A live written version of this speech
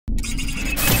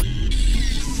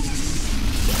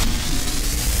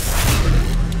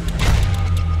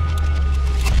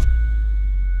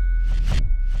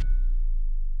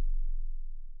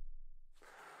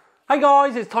Hey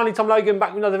guys, it's Tiny Tom Logan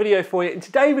back with another video for you, and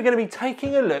today we're going to be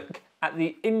taking a look at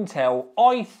the Intel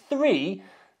i3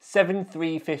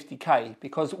 7350K,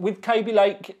 because with Kaby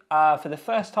Lake, for the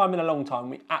first time in a long time,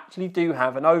 we actually do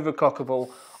have an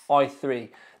overclockable i3.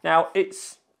 Now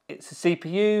it's a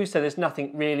CPU, so there's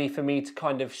nothing really for me to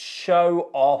kind of show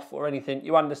off or anything.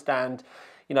 You understand,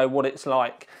 you know, what it's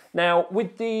like. Now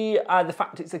with the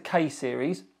fact it's a K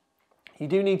series, you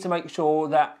do need to make sure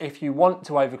that if you want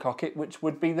to overclock it, which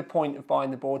would be the point of buying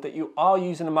the board, that you are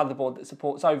using a motherboard that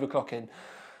supports overclocking.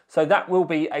 So that will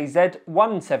be a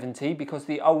Z170, because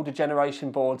the older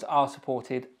generation boards are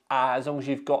supported as long as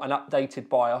you've got an updated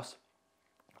BIOS,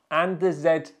 and the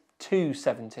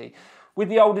Z270. With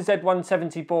the older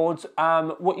Z170 boards,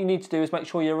 what you need to do is make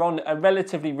sure you're on a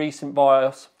relatively recent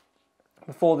BIOS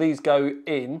before these go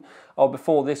in, or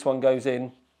before this one goes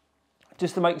in,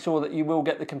 just to make sure that you will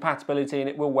get the compatibility and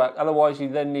it will work. Otherwise, you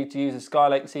then need to use a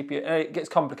Skylake CPU, and it gets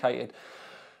complicated.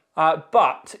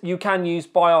 But you can use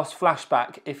BIOS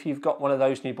flashback if you've got one of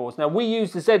those new boards. Now, we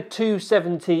use the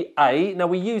Z270A. Now,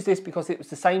 we use this because it was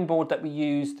the same board that we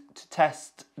used to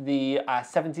test the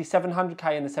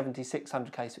 7700K and the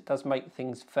 7600K, so it does make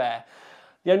things fair.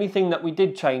 The only thing that we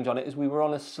did change on it is we were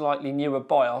on a slightly newer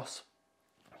BIOS,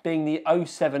 being the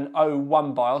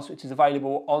 0701 BIOS, which is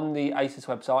available on the Asus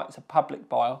website. It's a public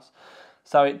BIOS,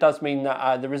 so it does mean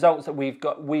that the results that we've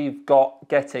got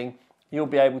getting, you'll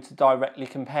be able to directly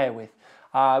compare with.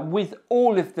 With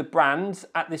all of the brands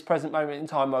at this present moment in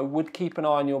time, I would keep an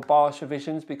eye on your BIOS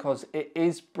revisions, because it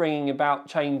is bringing about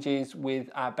changes with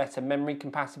better memory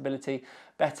compatibility,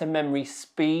 better memory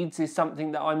speeds is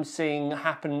something that I'm seeing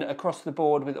happen across the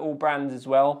board with all brands as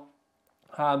well.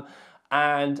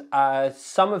 And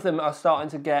some of them are starting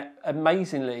to get,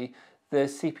 amazingly, the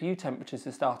CPU temperatures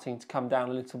are starting to come down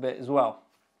a little bit as well.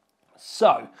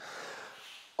 So,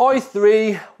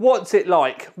 i3, what's it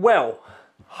like? Well,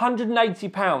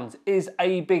 £180 is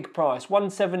a big price,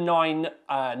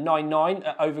 179.99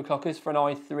 at overclockers for an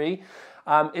i3.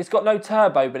 It's got no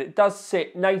turbo, but it does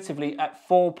sit natively at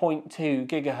 4.2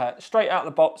 gigahertz. Straight out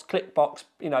of the box, click box,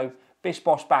 you know, bish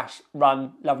bosh bash,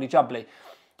 run, lovely jubbly.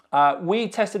 We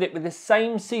tested it with the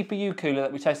same CPU cooler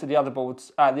that we tested the other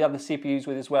boards, the other CPUs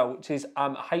with as well, which is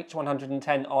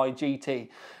H110i GT.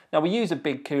 Now, we use a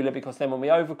big cooler because then when we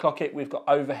overclock it, we've got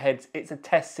overheads. It's a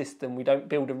test system. We don't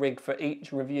build a rig for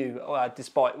each review,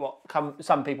 despite what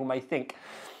some people may think.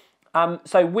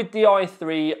 So with the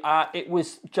i3, it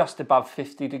was just above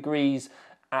 50 degrees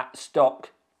at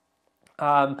stock.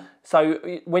 So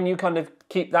when you kind of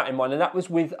keep that in mind, and that was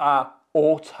with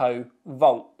auto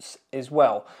volts as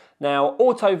well. Now,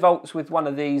 auto volts with one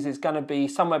of these is going to be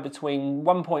somewhere between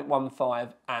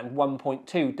 1.15 and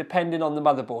 1.2, depending on the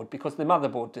motherboard, because the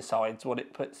motherboard decides what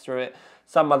it puts through it.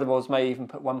 Some motherboards may even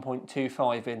put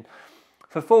 1.25 in.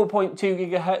 For 4.2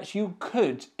 gigahertz, you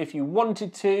could, if you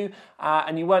wanted to,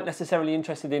 and you weren't necessarily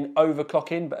interested in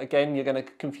overclocking, but again, you're going to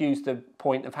confuse the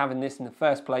point of having this in the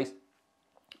first place.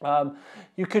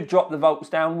 You could drop the volts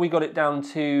down. We got it down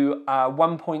to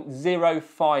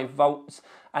 1.05 volts,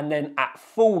 and then at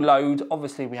full load,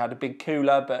 obviously we had a big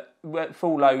cooler, but at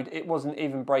full load it wasn't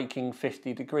even breaking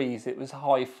 50 degrees, it was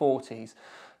high 40s.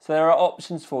 So there are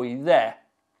options for you there.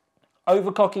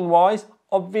 Overclocking wise,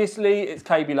 obviously it's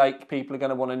Kaby Lake. People are going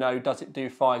to want to know, does it do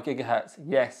 5 gigahertz?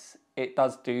 Yes, it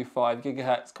does do 5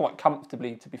 gigahertz, quite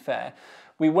comfortably, to be fair.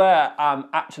 We were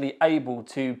actually able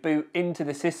to boot into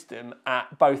the system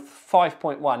at both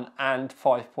 5.1 and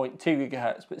 5.2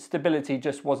 gigahertz, but stability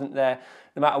just wasn't there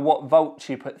no matter what volts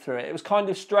you put through it. It was kind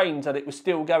of strange that it was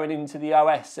still going into the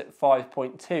OS at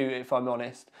 5.2, if I'm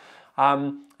honest.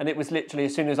 And it was literally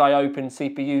as soon as I opened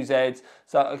CPU-Z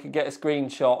so I could get a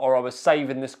screenshot, or I was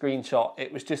saving the screenshot,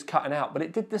 it was just cutting out. But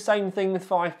it did the same thing with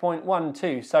 5.1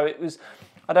 too, so it was,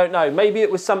 I don't know, maybe it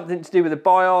was something to do with the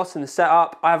BIOS and the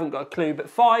setup, I haven't got a clue, but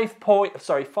 5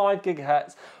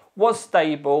 gigahertz was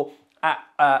stable at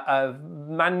a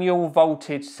manual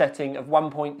voltage setting of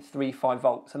 1.35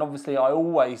 volts. And obviously I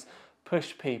always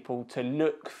push people to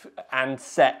look and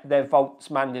set their volts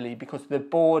manually, because the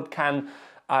board can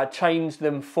change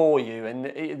them for you, and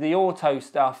the auto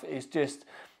stuff is just,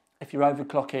 if you're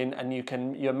overclocking and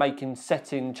you're making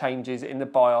setting changes in the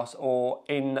BIOS or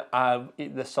in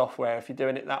the software, if you're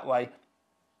doing it that way,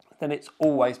 then it's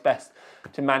always best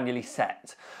to manually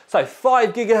set. So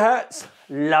 5 gigahertz,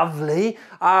 lovely.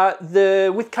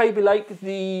 With Kaby Lake,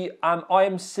 the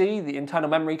IMC, the internal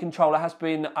memory controller, has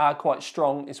been quite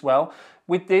strong as well.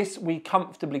 With this, we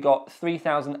comfortably got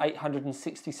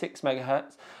 3,866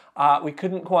 megahertz. We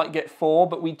couldn't quite get 4,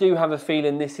 but we do have a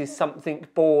feeling this is something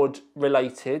board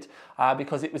related,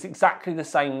 because it was exactly the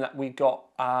same that we got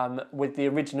with the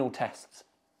original tests.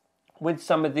 With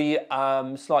some of the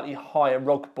slightly higher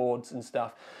ROG boards and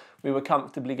stuff, we were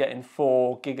comfortably getting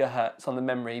 4 gigahertz on the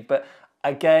memory. But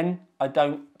again, I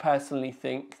don't personally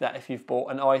think that if you've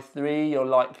bought an i3, you're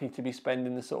likely to be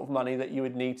spending the sort of money that you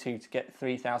would need to get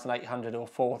 3,800 or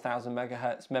 4,000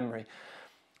 megahertz memory.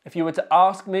 If you were to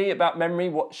ask me about memory,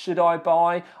 what should I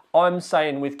buy? I'm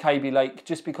saying with Kaby Lake,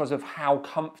 just because of how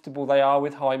comfortable they are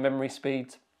with high memory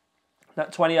speeds.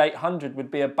 That 2800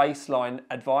 would be a baseline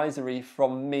advisory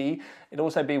from me. It'd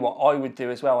also be what I would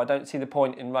do as well. I don't see the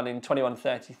point in running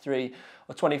 2133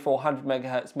 or 2400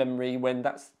 megahertz memory when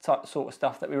that's the sort of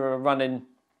stuff that we were running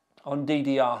on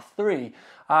DDR3.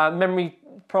 Memory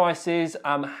prices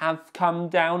have come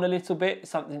down a little bit,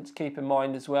 something to keep in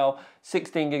mind as well.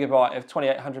 16 gigabyte of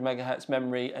 2800 megahertz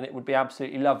memory and it would be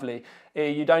absolutely lovely.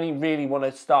 You'd only really want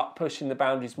to start pushing the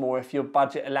boundaries more if your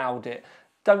budget allowed it.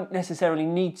 Don't necessarily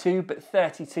need to, but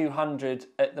 3200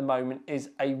 at the moment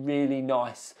is a really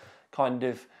nice kind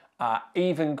of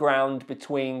even ground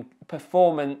between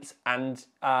performance and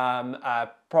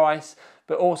price,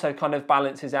 but also kind of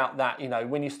balances out that, you know,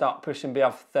 when you start pushing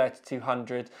beyond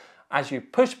 3200, as you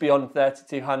push beyond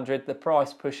 3200, the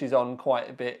price pushes on quite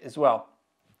a bit as well.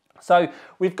 So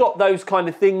we've got those kind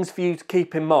of things for you to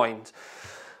keep in mind.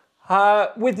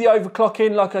 With the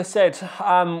overclocking, like I said,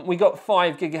 we got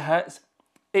 5 gigahertz.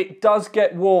 It does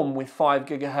get warm with 5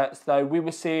 gigahertz though. We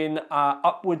were seeing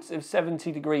upwards of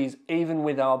 70 degrees even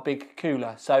with our big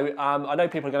cooler. So I know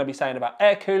people are going to be saying about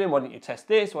air cooling, why don't you test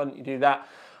this, why don't you do that?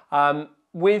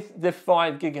 With the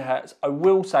 5 gigahertz, I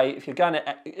will say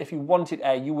if you wanted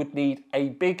air, you would need a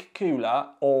big cooler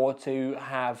or to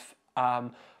have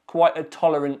quite a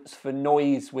tolerance for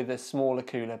noise with a smaller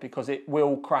cooler because it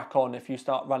will crack on if you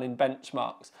start running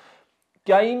benchmarks.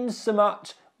 Games so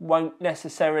much won't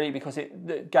necessarily, because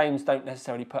the games don't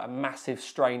necessarily put a massive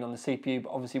strain on the CPU,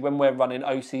 but obviously when we're running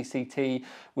OCCT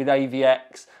with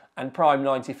AVX and Prime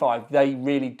 95, they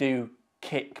really do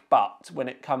kick butt when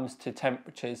it comes to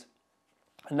temperatures.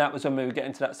 And that was when we were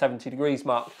getting to that 70 degrees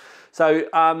mark. So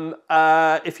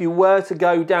if you were to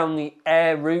go down the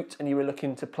air route and you were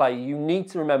looking to play, you need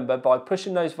to remember by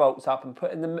pushing those volts up and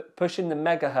pushing the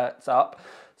megahertz up,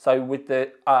 so with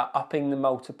the upping the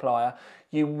multiplier,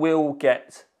 you will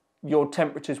get, your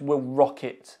temperatures will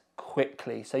rocket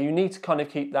quickly. So you need to kind of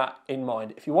keep that in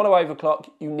mind. If you want to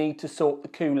overclock, you need to sort the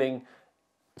cooling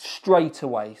straight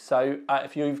away. So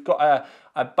if you've got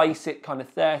a basic kind of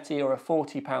 30 or a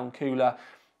 40 pound cooler,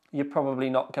 you're probably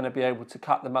not going to be able to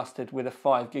cut the mustard with a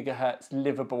 5 gigahertz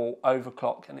livable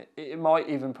overclock, and it might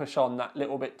even push on that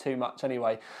little bit too much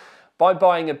anyway. By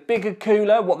buying a bigger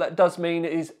cooler, what that does mean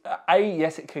is,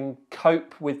 yes, it can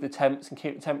cope with the temps and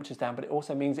keep the temperatures down, but it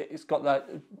also means it's got that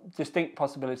distinct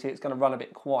possibility it's going to run a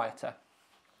bit quieter.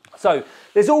 So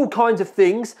there's all kinds of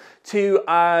things to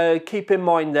keep in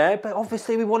mind there, but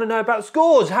obviously we want to know about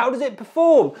scores. How does it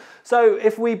perform? So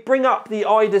if we bring up the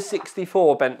IDA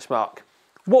 64 benchmark,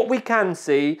 what we can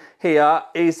see here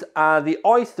is the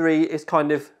i3 is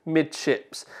kind of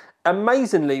midships.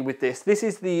 Amazingly with this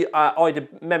is the IDA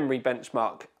memory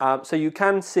benchmark. So you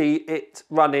can see it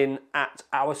running at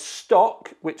our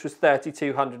stock, which was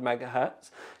 3200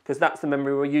 megahertz, because that's the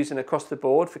memory we're using across the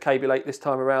board for Kaby Lake this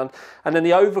time around. And then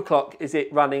the overclock is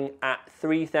it running at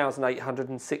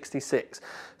 3866.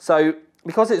 So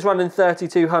because it's running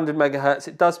 3200 megahertz,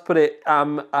 it does put it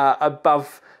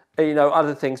above, you know,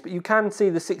 other things. But you can see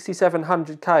the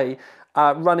 6700K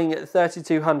running at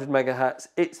 3200 megahertz,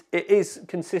 it is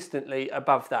consistently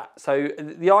above that. So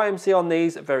the IMC on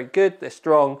these are very good, they're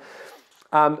strong,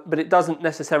 but it doesn't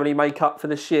necessarily make up for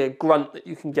the sheer grunt that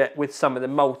you can get with some of the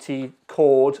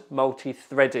multi-cored,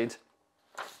 multi-threaded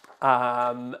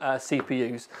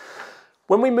CPUs.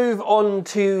 When we move on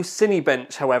to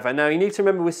Cinebench, however, now you need to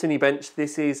remember with Cinebench,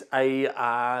 this is a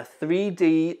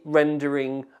 3D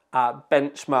rendering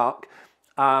benchmark.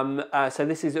 So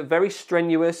this is a very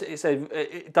strenuous,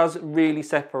 it does really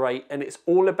separate, and it's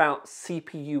all about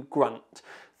CPU grunt.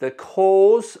 The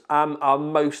cores are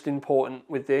most important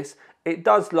with this. It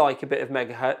does like a bit of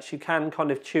megahertz. You can kind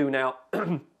of tune out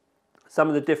some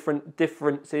of the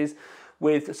differences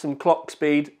with some clock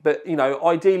speed, but you know,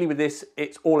 ideally with this,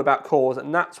 it's all about cores,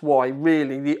 and that's why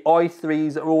really the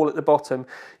i3s are all at the bottom.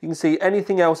 You can see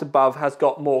anything else above has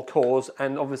got more cores,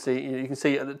 and obviously you can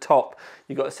see at the top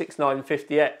you've got a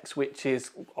 6950X, which is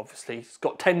obviously it's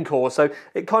got 10 cores, so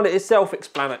it kind of is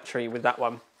self-explanatory with that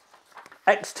one.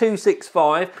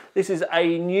 X265, this is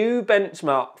a new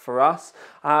benchmark for us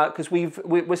because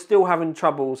we're still having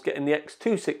troubles getting the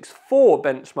X264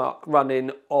 benchmark running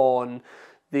on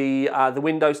the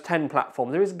Windows 10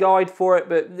 platform. There is a guide for it,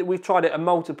 but we've tried it on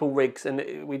multiple rigs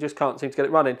and we just can't seem to get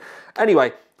it running.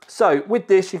 Anyway, so with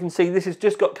this, you can see this has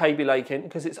just got Kaby Lake in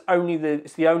because it's the only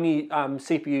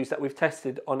CPUs that we've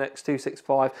tested on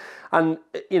X265, and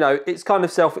you know it's kind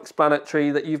of self-explanatory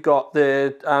that you've got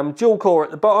the dual core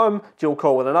at the bottom, dual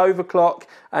core with an overclock,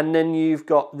 and then you've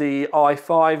got the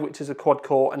i5, which is a quad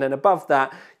core, and then above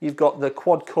that you've got the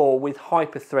quad core with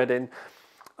hyper-threading.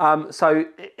 So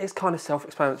it's kind of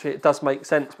self-explanatory, it does make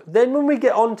sense. But then when we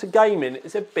get on to gaming,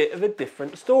 it's a bit of a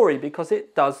different story because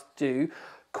it does do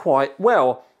quite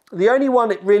well. The only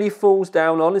one it really falls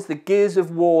down on is the Gears of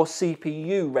War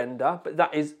CPU render, but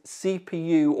that is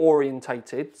CPU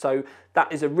orientated. So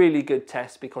that is a really good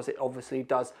test because it obviously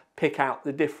does pick out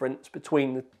the difference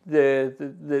between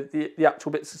the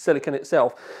actual bits of silicon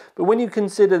itself. But when you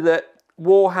consider that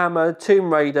Warhammer,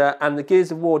 Tomb Raider and the Gears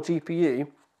of War GPU,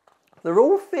 they're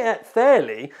all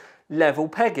fairly level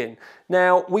pegging.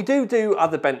 Now, we do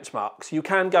other benchmarks. You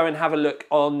can go and have a look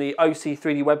on the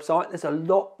OC3D website. There's a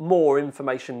lot more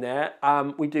information there.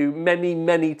 We do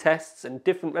many tests and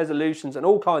different resolutions and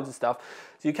all kinds of stuff.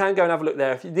 So you can go and have a look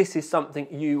there if this is something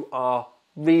you are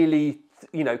really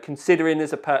considering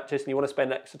as a purchase and you want to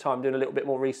spend extra time doing a little bit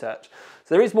more research.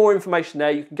 So there is more information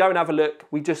there. You can go and have a look.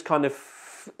 We just kind of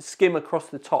skim across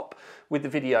the top with the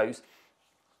videos.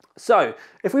 So,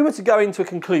 if we were to go into a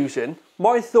conclusion,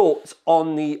 my thoughts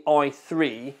on the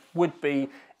i3 would be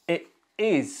it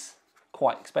is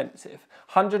quite expensive.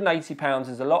 £180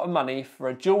 is a lot of money for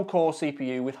a dual-core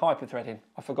CPU with hyper-threading.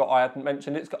 I forgot I hadn't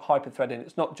mentioned it's got hyper-threading.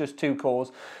 It's not just 2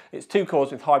 cores, it's 2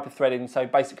 cores with hyper-threading, so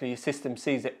basically your system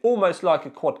sees it almost like a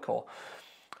quad-core.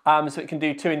 So it can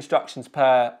do 2 instructions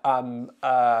per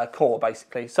core,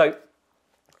 basically. So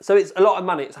it's a lot of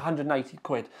money, it's 180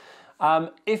 quid.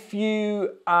 If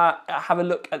you have a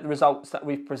look at the results that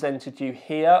we've presented you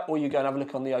here, or you go and have a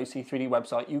look on the OC3D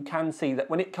website, you can see that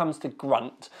when it comes to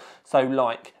grunt, so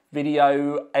like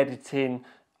video editing,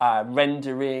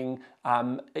 rendering,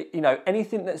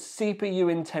 anything that's CPU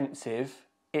intensive,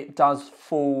 it does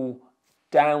fall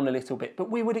down a little bit. But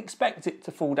we would expect it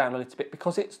to fall down a little bit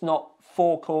because it's not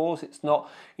 4 cores, it's not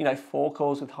 4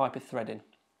 cores with hyper-threading.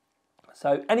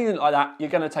 So anything like that, you're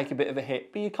going to take a bit of a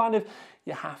hit, but you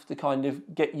have to kind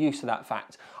of get used to that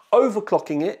fact.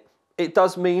 Overclocking it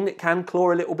does mean it can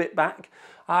claw a little bit back,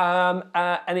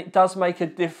 and it does make a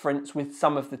difference with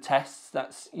some of the tests.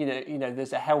 That's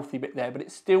there's a healthy bit there, but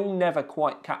it still never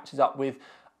quite catches up with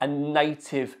a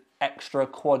native extra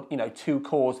quad, 2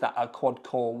 cores that a quad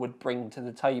core would bring to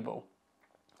the table.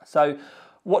 So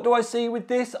what do I see with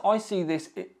this? I see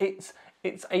this,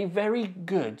 it's a very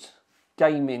good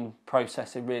gaming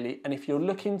processor really, and if you're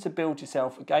looking to build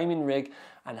yourself a gaming rig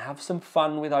and have some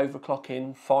fun with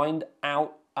overclocking, find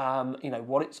out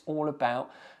what it's all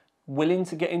about, willing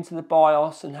to get into the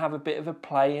BIOS and have a bit of a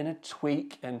play and a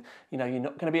tweak, and you're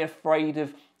not going to be afraid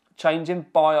of changing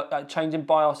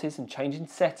BIOSes and changing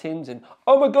settings and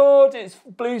oh my god it's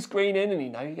blue screening, and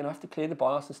you're going to have to clear the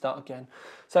BIOS and start again.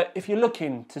 So if you're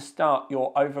looking to start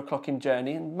your overclocking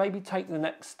journey and maybe take the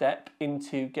next step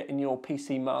into getting your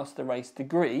PC Master Race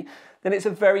degree, then it's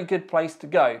a very good place to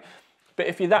go. But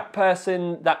if you're that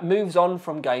person that moves on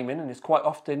from gaming and is quite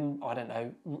often,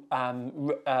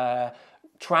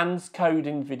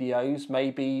 transcoding videos,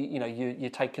 maybe you're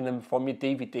taking them from your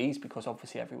DVDs, because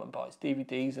obviously everyone buys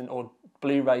DVDs or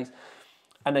Blu-rays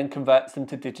and then converts them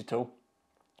to digital,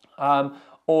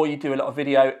 or you do a lot of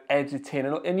video editing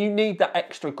and you need that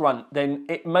extra grunt, then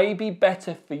it may be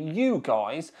better for you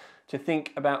guys to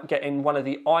think about getting one of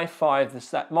the i5s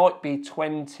that might be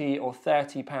 20 or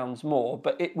 30 pounds more,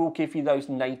 but it will give you those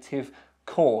native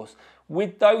cores.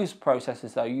 With those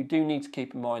processors though, you do need to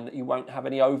keep in mind that you won't have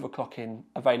any overclocking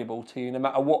available to you no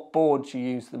matter what boards you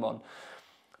use them on.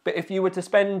 But if you were to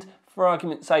spend, for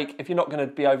argument's sake, if you're not going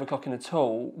to be overclocking at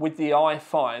all, with the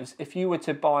i5s, if you were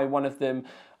to buy one of them,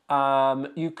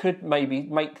 you could maybe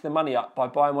make the money up by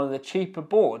buying one of the cheaper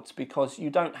boards, because you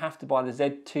don't have to buy the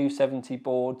Z270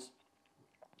 boards.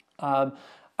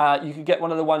 You could get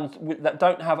one of the ones that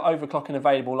don't have overclocking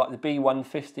available, like the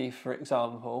B150, for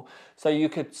example. So you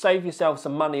could save yourself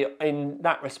some money in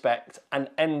that respect and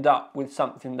end up with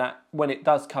something that, when it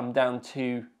does come down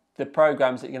to the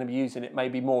programs that you're going to be using, it may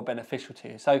be more beneficial to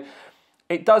you. So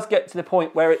it does get to the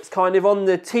point where it's kind of on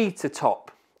the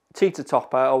teeter-topper,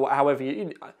 or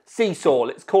however seesaw,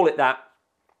 let's call it that,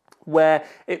 where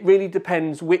it really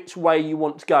depends which way you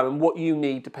want to go, and what you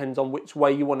need depends on which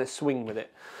way you want to swing with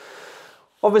it.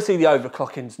 Obviously the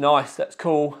overclocking's nice, that's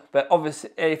cool, but obviously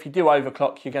if you do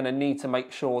overclock, you're going to need to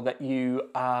make sure that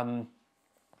you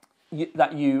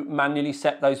manually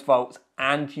set those volts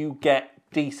and you get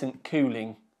decent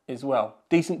cooling as well.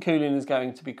 Decent cooling is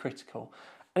going to be critical.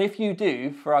 And if you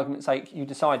do, for argument's sake, you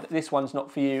decide that this one's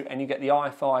not for you and you get the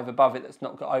i5 above it that's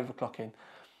not got overclocking,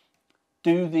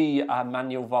 do the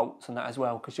manual volts on that as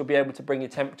well, because you'll be able to bring your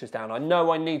temperatures down. I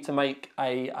know I need to make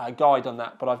a guide on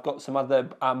that, but I've got some other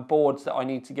boards that I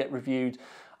need to get reviewed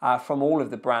from all of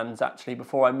the brands actually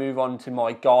before I move on to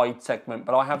my guide segment.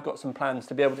 But I have got some plans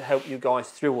to be able to help you guys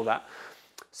through all that.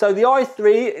 So the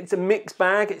i3, it's a mixed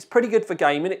bag. It's pretty good for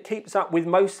gaming. It keeps up with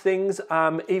most things,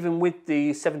 even with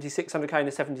the 7600K and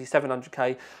the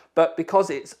 7700K. But because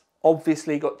it's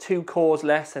obviously got 2 cores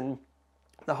less and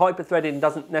the hyper-threading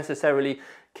doesn't necessarily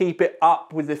keep it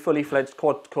up with the fully fledged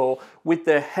quad core, with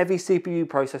the heavy CPU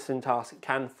processing task, it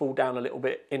can fall down a little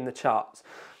bit in the charts.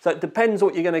 So it depends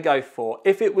what you're going to go for.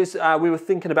 If it was, we were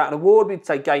thinking about an award, we'd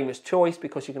say Gamer's Choice,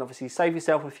 because you can obviously save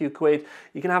yourself a few quid.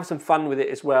 You can have some fun with it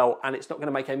as well, and it's not going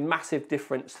to make a massive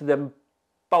difference to the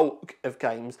bulk of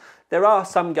games. There are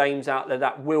some games out there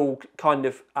that will kind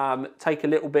of take a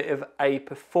little bit of a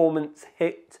performance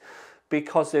hit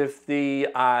because of the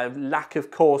lack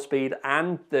of core speed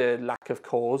and the lack of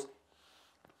cores,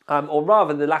 or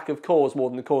rather the lack of cores more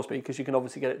than the core speed, because you can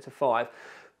obviously get it to 5.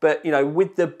 But you know,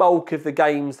 with the bulk of the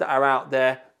games that are out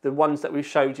there, the ones that we've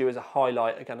showed you as a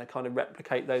highlight are going to kind of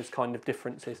replicate those kind of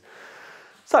differences.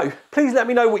 So please let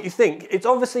me know what you think. It's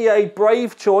obviously a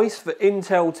brave choice for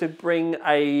Intel to bring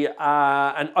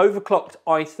an overclocked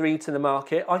i3 to the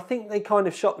market. I think they kind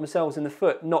of shot themselves in the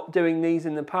foot not doing these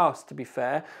in the past, to be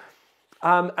fair.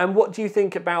 And what do you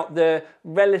think about the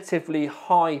relatively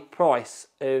high price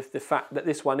of the fact that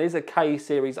this one is a K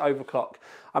series overclock?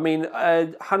 I mean,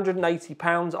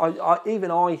 £180.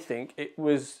 Even I think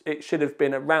it should have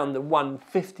been around the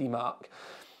 150 mark,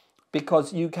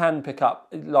 because you can pick up,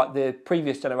 like the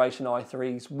previous generation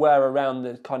i3s were around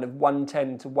the kind of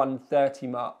 110 to 130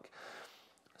 mark.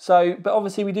 So, but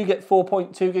obviously we do get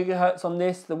 4.2 gigahertz on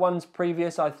this. The ones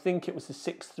previous, I think it was the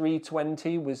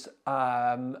 6320 was,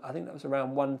 I think that was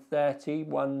around 130,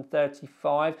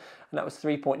 135, and that was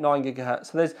 3.9 gigahertz.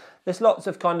 So there's lots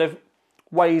of kind of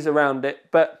ways around it.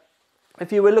 But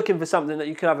if you were looking for something that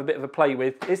you could have a bit of a play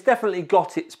with, it's definitely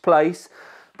got its place.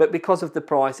 But because of the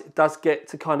price, it does get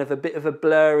to kind of a bit of a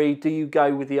blurry, do you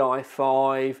go with the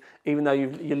i5, even though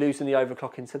you're losing the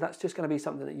overclocking? So that's just going to be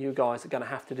something that you guys are going to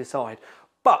have to decide.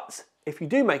 But if you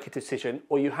do make a decision,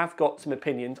 or you have got some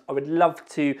opinions, I would love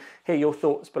to hear your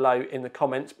thoughts below in the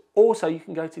comments. Also, you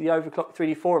can go to the Overclock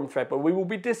 3D forum thread, where we will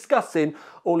be discussing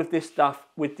all of this stuff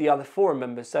with the other forum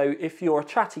members. So if you're a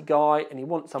chatty guy and you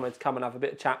want someone to come and have a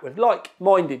bit of chat with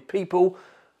like-minded people,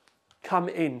 come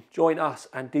in, join us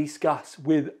and discuss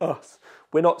with us.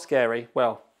 We're not scary.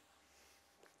 Well,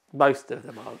 most of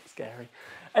them aren't scary.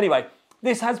 Anyway,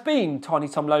 this has been Tiny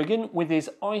Tom Logan with his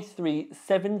i3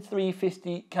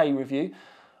 7350K review.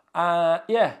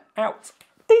 Yeah, out.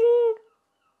 Ding!